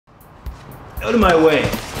Out of my way.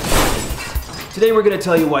 Today we're going to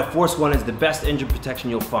tell you why Force One is the best engine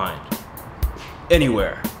protection you'll find.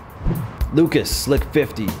 Anywhere. Lucas, Slick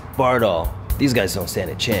 50, Bardol, these guys don't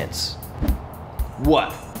stand a chance.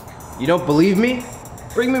 What? You don't believe me?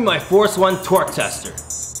 Bring me my Force One torque tester.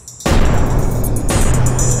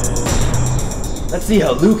 Let's see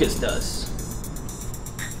how Lucas does.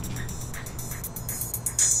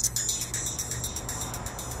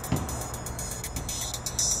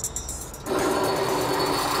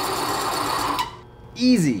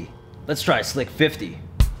 Easy. Let's try Slick 50.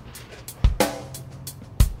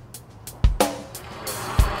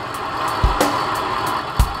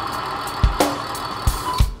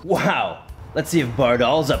 Wow. Let's see if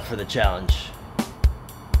Bardol's up for the challenge.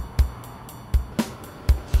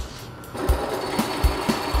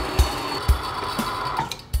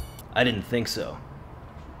 I didn't think so.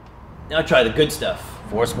 Now try the good stuff.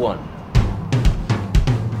 Force One.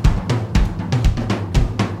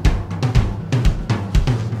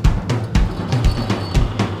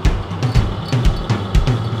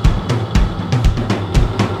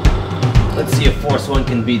 Let's see if Force One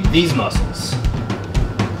can beat these muscles.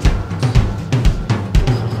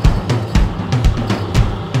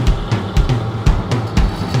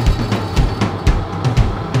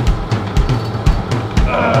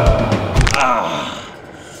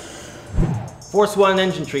 Force One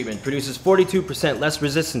engine treatment produces 42% less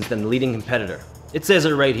resistance than the leading competitor. It says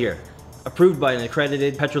it right here. Approved by an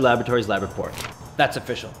accredited Petrolaboratories lab report. That's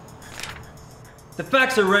official. The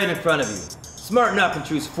facts are right in front of you. Smarten up and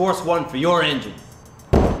choose Force One for your engine.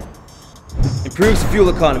 Improves fuel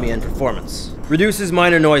economy and performance. Reduces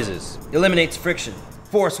minor noises. Eliminates friction.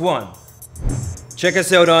 Force One. Check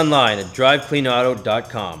us out online at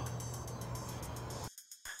drivecleanauto.com.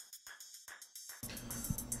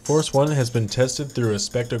 Force One has been tested through a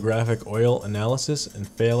spectrographic oil analysis and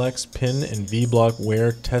Phalanx pin and V-block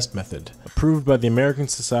wear test method. Approved by the American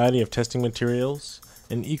Society of Testing Materials,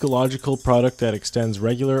 an ecological product that extends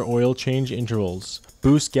regular oil change intervals,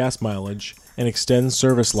 boosts gas mileage, and extends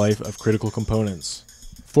service life of critical components.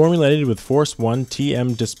 Formulated with Force One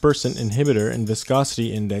TM dispersant inhibitor and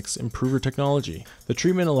viscosity index improver technology, the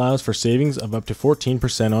treatment allows for savings of up to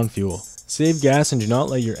 14% on fuel. Save gas and do not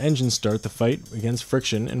let your engine start the fight against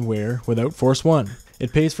friction and wear without Force One.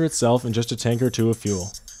 It pays for itself in just a tank or two of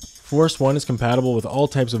fuel. Force One is compatible with all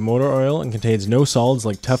types of motor oil and contains no solids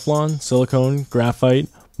like Teflon, silicone, graphite,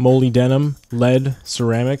 molybdenum, lead,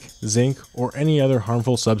 ceramic, zinc, or any other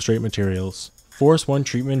harmful substrate materials. Force One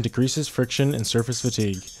treatment decreases friction and surface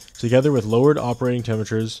fatigue, together with lowered operating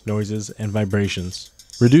temperatures, noises, and vibrations.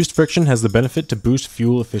 Reduced friction has the benefit to boost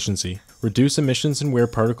fuel efficiency, reduce emissions and wear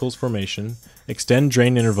particles formation, extend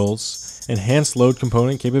drain intervals, enhance load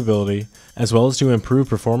component capability, as well as to improve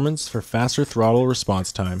performance for faster throttle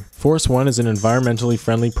response time. Force One is an environmentally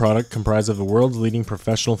friendly product comprised of the world's leading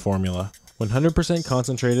professional formula. 100%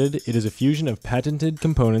 concentrated, it is a fusion of patented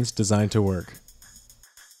components designed to work.